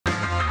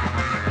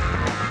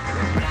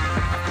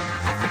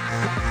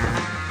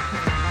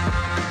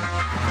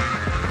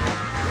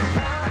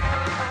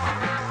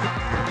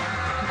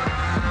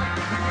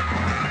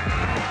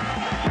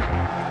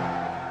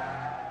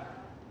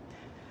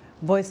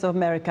Voice of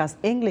America's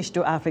English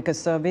to Africa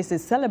service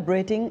is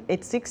celebrating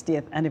its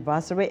 60th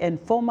anniversary, and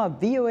former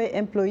VOA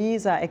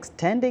employees are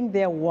extending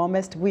their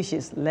warmest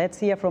wishes. Let's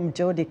hear from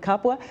Joe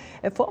Decapua,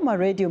 a former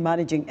radio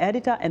managing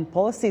editor, and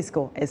Paul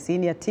Sisco, a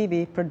senior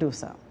TV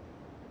producer.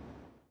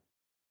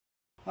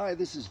 Hi,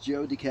 this is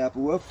Joe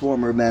Decapua,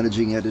 former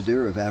managing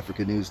editor of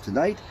Africa News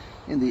Tonight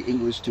in the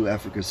English to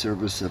Africa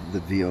service of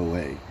the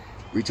VOA.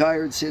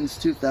 Retired since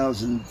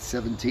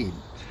 2017.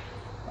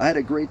 I had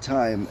a great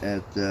time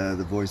at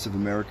the Voice of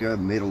America,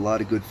 made a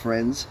lot of good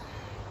friends,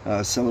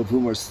 some of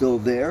whom are still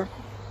there,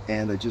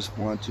 and I just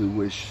want to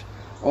wish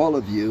all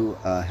of you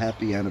a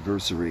happy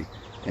anniversary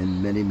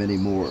and many, many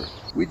more.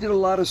 We did a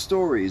lot of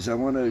stories. I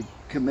want to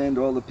commend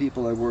all the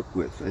people I work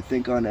with. I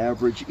think on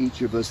average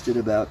each of us did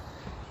about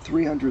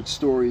 300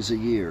 stories a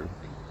year,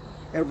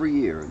 every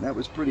year, and that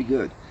was pretty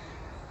good.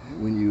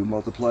 When you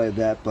multiply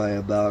that by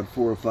about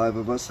 4 or 5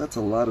 of us, that's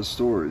a lot of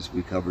stories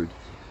we covered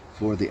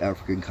for the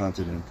African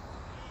continent.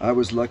 I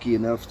was lucky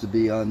enough to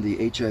be on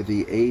the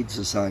HIV/AIDS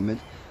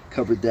assignment,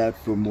 covered that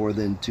for more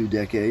than 2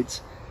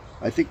 decades.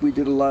 I think we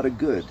did a lot of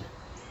good.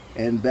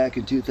 And back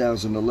in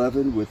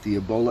 2011, with the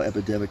Ebola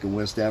epidemic in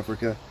West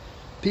Africa,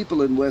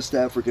 people in West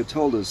Africa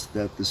told us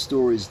that the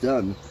stories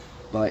done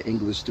by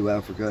English to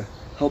Africa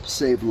help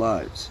save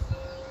lives.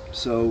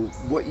 So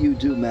what you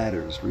do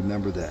matters,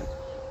 remember that.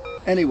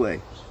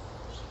 Anyway,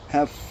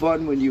 have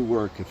fun when you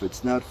work. If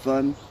it's not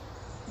fun,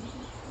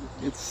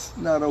 it's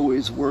not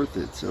always worth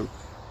it. So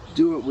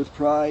do it with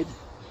pride,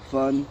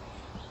 fun,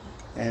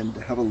 and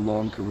have a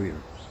long career.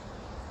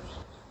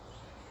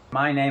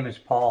 My name is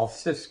Paul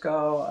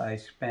Sisco. I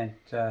spent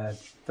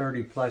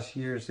 30 plus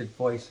years at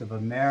Voice of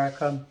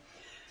America.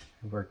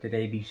 I worked at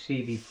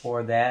ABC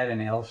before that and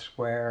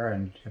elsewhere,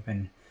 and have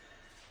been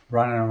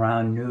running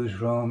around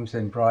newsrooms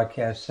and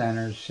broadcast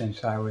centers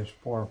since I was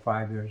 4 or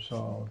 5 years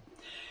old.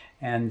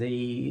 And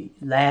the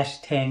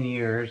last 10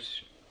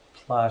 years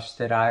plus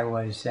that I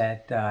was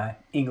at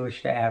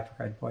English to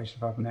Africa at Voice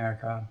of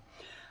America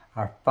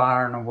are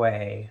far and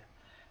away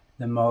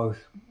the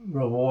most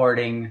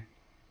rewarding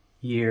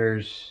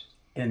years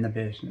in the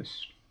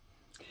business.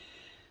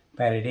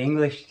 But at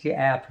English to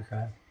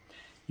Africa,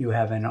 you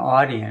have an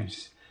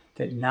audience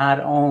that not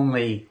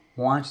only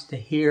wants to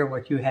hear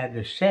what you have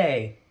to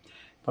say,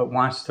 but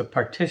wants to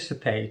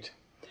participate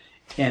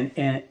in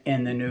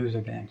the news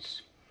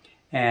events.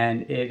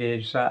 And it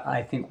is,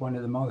 I think, one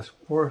of the most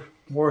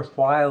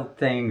worthwhile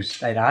things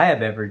that I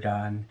have ever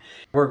done.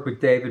 I worked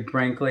with David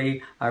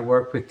Brinkley. I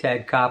worked with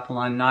Ted Koppel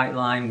on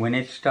Nightline when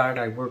it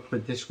started. I worked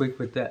with This Week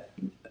with at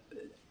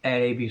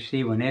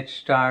ABC when it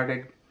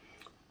started.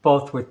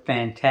 Both with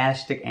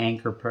fantastic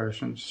anchor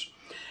persons,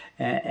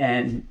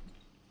 and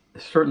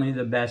certainly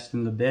the best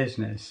in the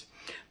business.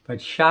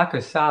 But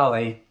Shaka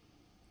Sali,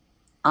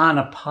 on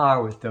a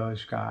par with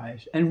those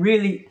guys, and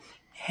really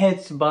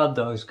heads above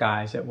those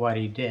guys at what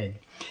he did.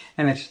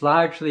 And it's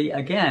largely,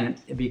 again,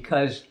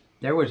 because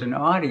there was an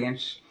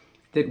audience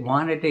that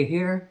wanted to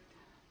hear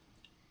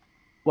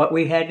what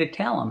we had to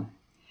tell them.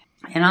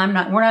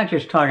 And we're not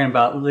just talking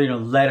about,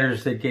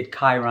 letters that get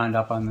chironed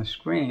up on the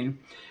screen.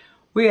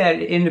 We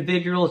had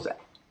individuals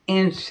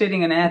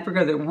sitting in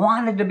Africa that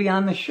wanted to be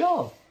on the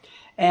show,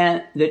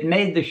 and that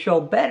made the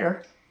show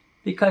better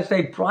because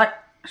they brought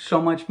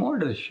so much more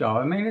to the show.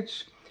 I mean,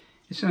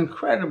 it's an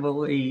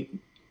incredibly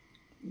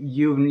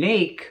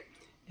unique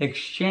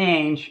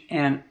exchange,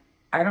 and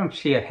I don't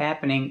see it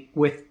happening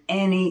with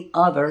any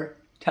other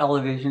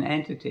television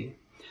entity.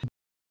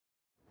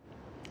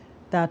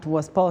 That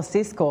was Paul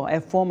Sisco, a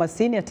former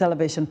senior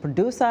television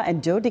producer,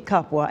 and Joe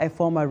Decapua, a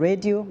former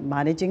radio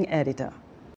managing editor.